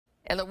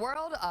In the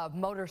world of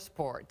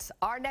motorsports,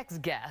 our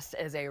next guest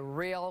is a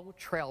real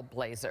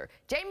trailblazer.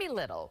 Jamie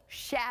Little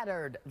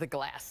shattered the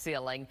glass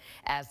ceiling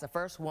as the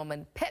first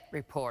woman pit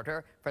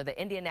reporter for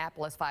the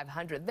Indianapolis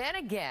 500. Then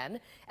again,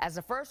 as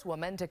the first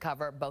woman to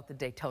cover both the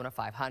Daytona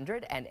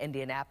 500 and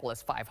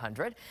Indianapolis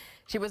 500.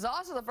 She was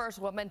also the first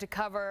woman to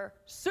cover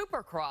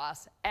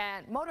Supercross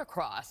and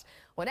motocross.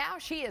 Well, now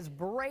she is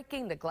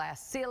breaking the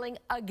glass ceiling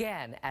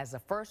again as the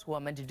first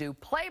woman to do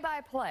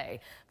play-by-play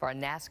for a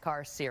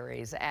NASCAR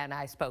series. And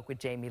I spoke with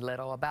Jamie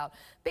Little about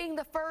being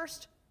the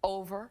first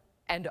over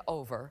and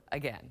over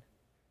again.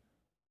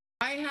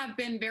 I have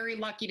been very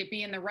lucky to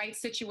be in the right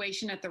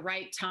situation at the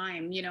right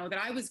time, that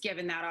I was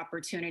given that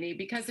opportunity,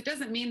 because it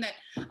doesn't mean that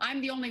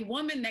I'm the only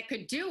woman that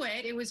could do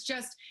it. It was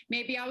just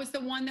maybe I was the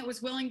one that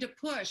was willing to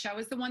push. I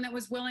was the one that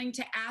was willing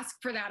to ask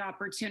for that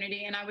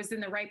opportunity. And I was in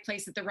the right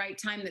place at the right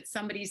time that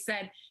somebody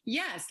said,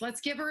 yes,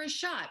 let's give her a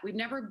shot. We've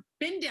never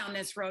been down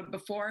this road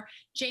before.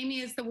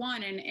 Jamie is the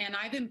one. And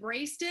I've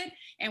embraced it.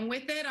 And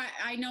with it,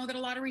 I know that a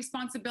lot of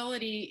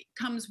responsibility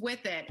comes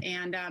with it.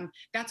 And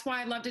that's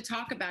why I love to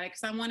talk about it,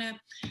 because I want to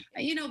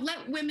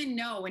let women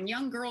know and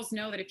young girls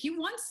know that if you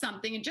want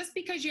something, and just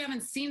because you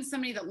haven't seen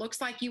somebody that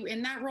looks like you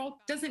in that role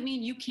doesn't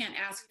mean you can't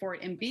ask for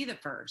it and be the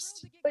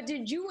first. But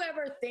did you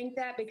ever think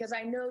that? Because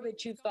I know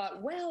that you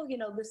thought, well,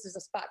 this is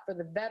a spot for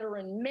the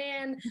veteran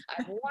men.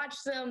 I've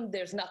watched them.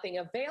 There's nothing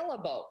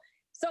available.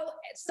 So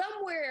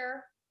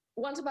somewhere,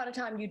 once upon a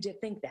time, you did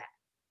think that.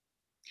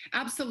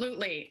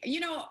 Absolutely.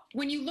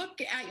 When you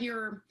look at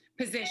your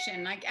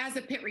position, like as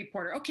a pit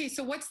reporter, okay,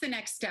 so what's the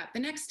next step? The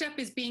next step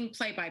is being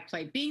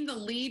play-by-play, being the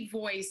lead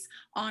voice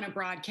on a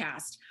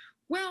broadcast.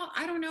 Well,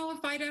 I don't know if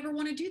I'd ever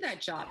want to do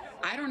that job.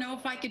 I don't know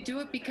if I could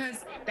do it,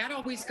 because that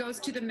always goes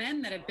to the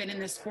men that have been in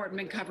this sport and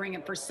been covering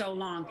it for so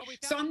long.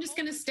 So I'm just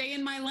going to stay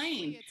in my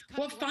lane.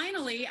 Well,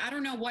 finally, I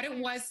don't know what it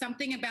was,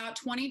 something about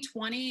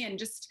 2020 and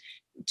just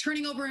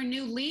turning over a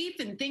new leaf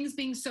and things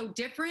being so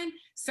different.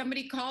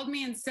 Somebody called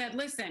me and said,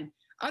 listen,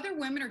 other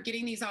women are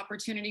getting these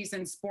opportunities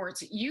in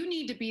sports. You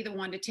need to be the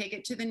one to take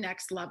it to the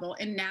next level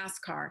in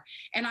NASCAR.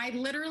 And I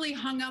literally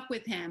hung up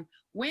with him,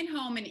 went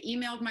home and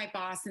emailed my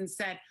boss and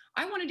said,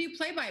 I want to do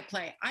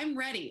play-by-play. I'm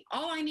ready.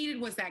 All I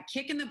needed was that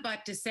kick in the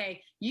butt to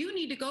say, you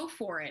need to go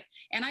for it.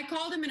 And I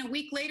called him, and a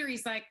week later,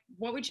 he's like,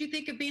 what would you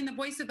think of being the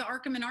voice of the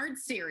Arkham and Ard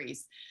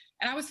series?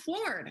 And I was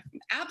floored.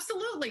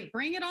 Absolutely.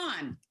 Bring it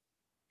on.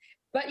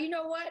 But you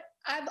know what?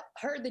 I've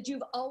heard that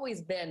you've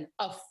always been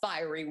a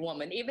fiery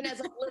woman, even as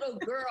a little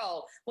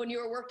girl when you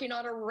were working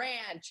on a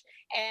ranch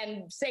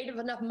and saved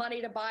enough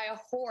money to buy a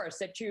horse,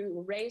 that you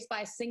were raised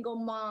by a single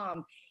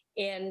mom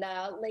in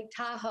Lake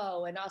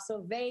Tahoe and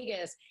also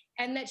Vegas,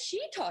 and that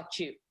she taught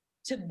you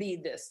to be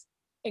this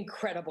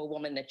incredible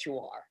woman that you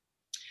are.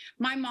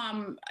 My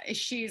mom,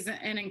 she's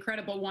an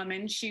incredible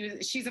woman.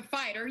 She's a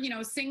fighter,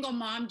 single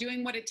mom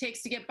doing what it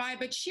takes to get by.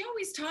 But she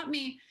always taught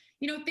me,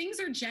 things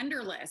are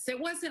genderless. It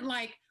wasn't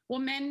like, well,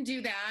 men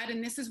do that,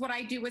 and this is what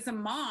I do as a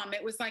mom.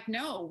 It was like,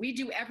 no, we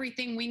do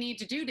everything we need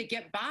to do to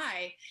get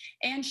by.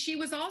 And she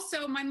was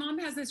also, my mom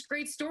has this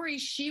great story.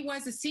 She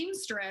was a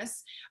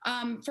seamstress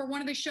for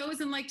one of the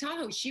shows in Lake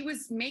Tahoe. She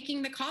was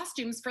making the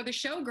costumes for the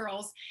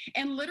showgirls.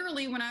 And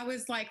literally, when I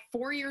was like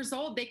 4 years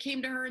old, they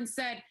came to her and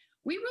said,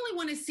 we really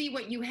want to see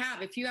what you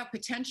have. If you have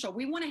potential,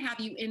 we want to have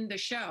you in the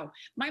show.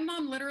 My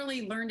mom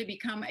literally learned to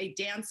become a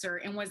dancer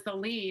and was the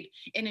lead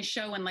in a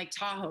show in Lake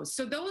Tahoe.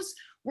 So those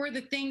were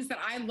the things that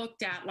I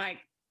looked at like,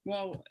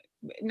 well,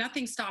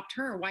 nothing stopped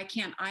her. Why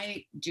can't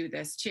I do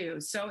this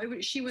too? So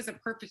she was a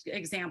perfect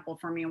example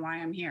for me why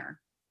I'm here.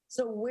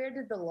 So where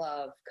did the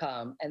love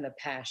come and the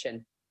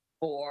passion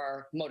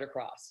for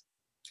motocross?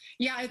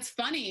 Yeah, it's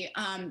funny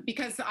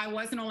because I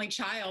was an only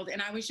child,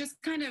 and I was just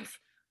kind of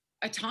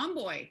a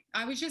tomboy.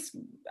 I was just,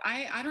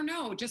 I don't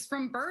know, just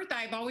from birth,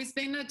 I've always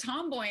been a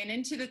tomboy and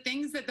into the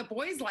things that the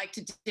boys like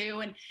to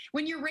do. And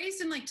when you're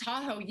raised in Lake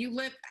Tahoe, you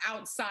live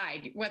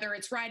outside, whether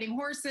it's riding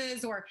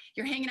horses or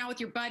you're hanging out with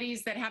your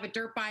buddies that have a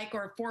dirt bike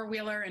or a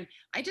four-wheeler. And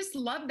I just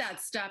love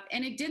that stuff.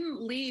 And it didn't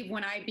leave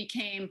when I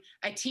became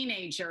a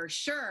teenager.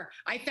 Sure,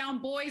 I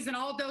found boys and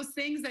all those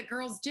things that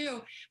girls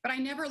do, but I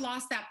never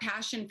lost that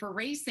passion for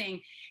racing.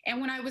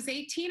 And when I was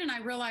 18 and I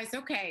realized,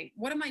 okay,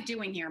 what am I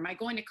doing here? Am I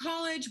going to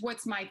college?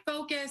 What's my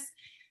focus?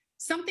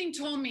 Something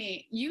told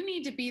me, you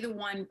need to be the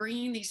one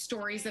bringing these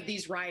stories of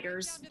these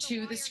riders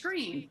to the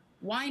screen.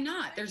 Why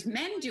not? There's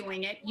men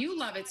doing it. You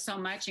love it so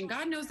much. And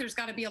God knows there's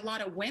got to be a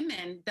lot of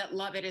women that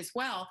love it as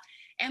well.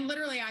 And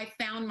literally, I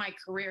found my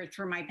career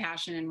through my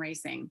passion in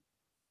racing.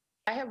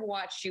 I have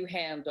watched you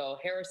handle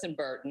Harrison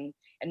Burton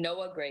and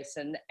Noah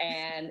Gragson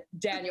and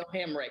Daniel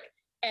Hemrick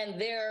and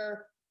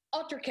their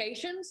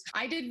altercations.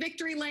 I did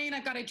victory lane.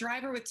 I've got a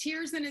driver with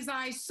tears in his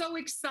eyes, so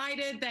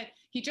excited that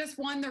he just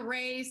won the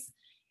race.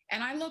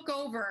 And I look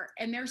over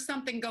and there's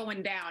something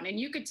going down. And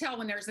you could tell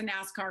when there's a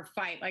NASCAR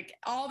fight, like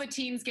all the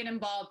teams get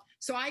involved.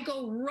 So I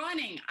go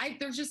running.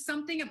 There's just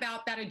something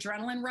about that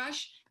adrenaline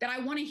rush that I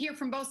want to hear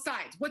from both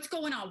sides. What's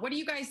going on? What are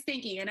you guys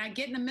thinking? And I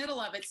get in the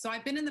middle of it. So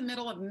I've been in the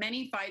middle of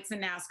many fights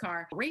in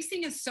NASCAR.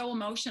 Racing is so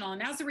emotional.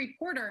 And as a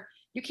reporter,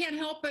 you can't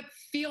help but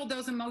feel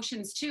those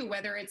emotions too,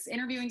 whether it's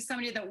interviewing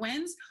somebody that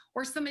wins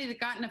or somebody that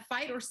got in a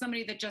fight or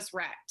somebody that just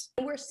wrecked.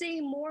 We're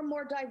seeing more and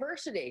more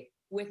diversity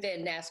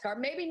within NASCAR,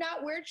 maybe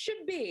not where it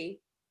should be,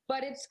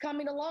 but it's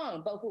coming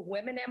along, both with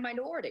women and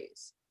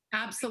minorities.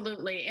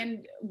 Absolutely.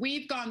 And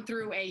we've gone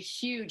through a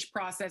huge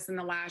process in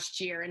the last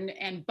year,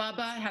 and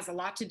Bubba has a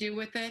lot to do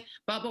with it.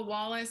 Bubba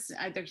Wallace,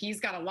 he's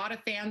got a lot of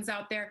fans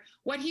out there.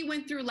 What he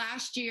went through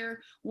last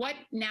year, what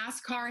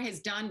NASCAR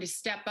has done to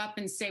step up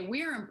and say,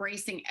 we are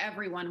embracing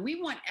everyone.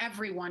 We want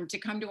everyone to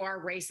come to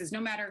our races,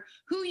 no matter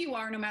who you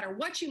are, no matter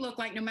what you look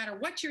like, no matter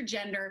what your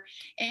gender.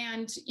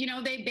 And, you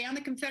know, they banned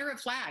the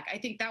Confederate flag. I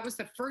think that was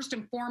the first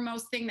and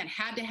foremost thing that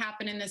had to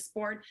happen in this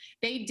sport.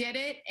 They did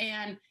it,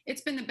 and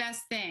it's been the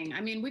best thing.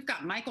 I mean, we've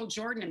got Michael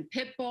Jordan and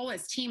Pitbull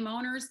as team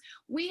owners.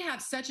 We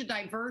have such a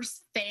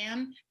diverse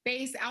fan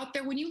base out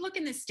there. When you look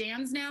in the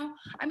stands now,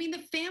 I mean, the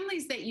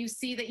families that you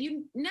see that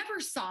you never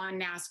saw in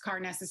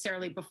NASCAR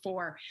necessarily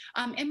before,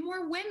 and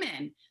more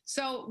women.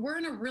 So we're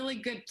in a really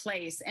good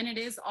place, and it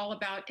is all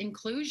about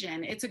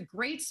inclusion. It's a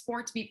great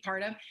sport to be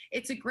part of.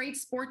 It's a great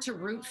sport to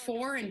root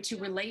for and to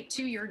relate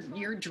to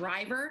your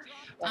driver.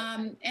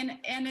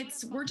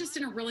 We're just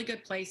in a really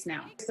good place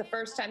now. It's the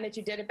first time that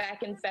you did it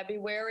back in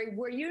February.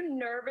 Were you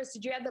nervous?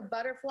 Did you have the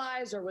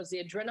butterflies, or was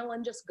the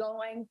adrenaline just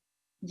going?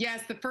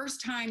 Yes, the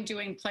first time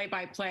doing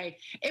play-by-play,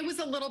 it was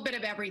a little bit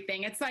of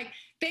everything. It's like,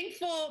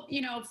 thankful,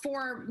 you know,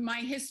 for my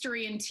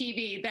history in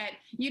TV that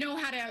you know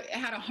how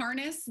to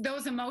harness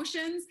those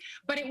emotions,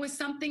 but it was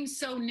something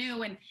so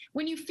new. And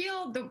when you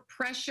feel the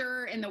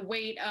pressure and the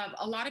weight of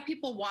a lot of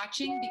people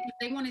watching because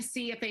they want to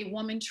see if a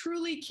woman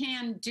truly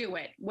can do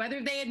it,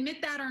 whether they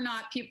admit that or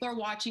not, people are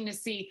watching to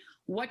see,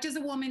 what does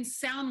a woman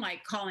sound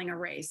like calling a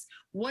race?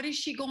 What is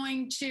she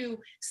going to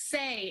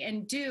say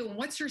and do?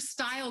 What's her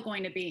style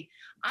going to be?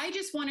 I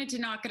just wanted to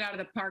knock it out of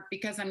the park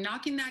because I'm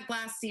knocking that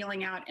glass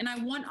ceiling out, and I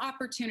want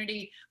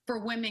opportunity for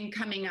women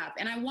coming up,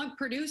 and I want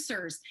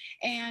producers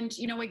and,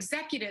 you know,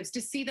 executives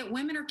to see that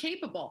women are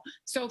capable.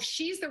 So if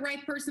she's the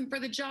right person for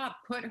the job,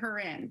 put her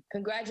in.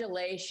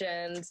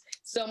 Congratulations.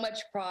 So much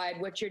pride,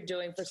 what you're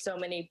doing for so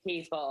many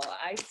people.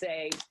 I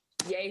say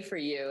yay for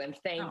you, and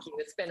thank you.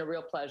 It's been a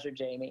real pleasure,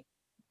 Jamie.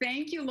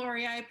 Thank you,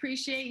 Lori. I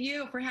appreciate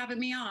you for having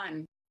me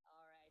on.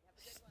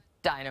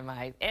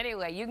 Dynamite.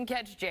 Anyway, you can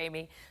catch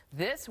Jamie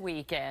this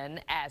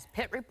weekend as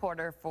pit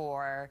reporter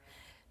for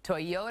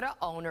Toyota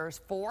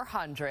Owners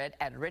 400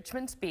 at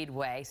Richmond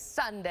Speedway,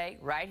 Sunday,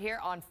 right here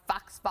on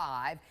Fox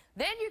 5.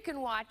 Then you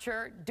can watch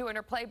her doing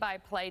her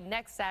play-by-play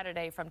next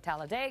Saturday from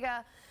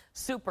Talladega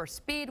Super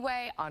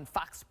Speedway on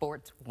Fox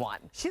Sports 1.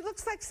 She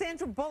looks like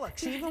Sandra Bullock.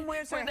 She even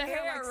wears her With the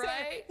hair, like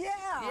right? Yeah,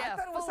 I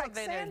thought it was full like of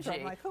Sandra. energy.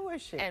 I'm like, who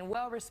is she? And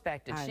well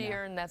respected. She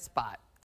earned that spot.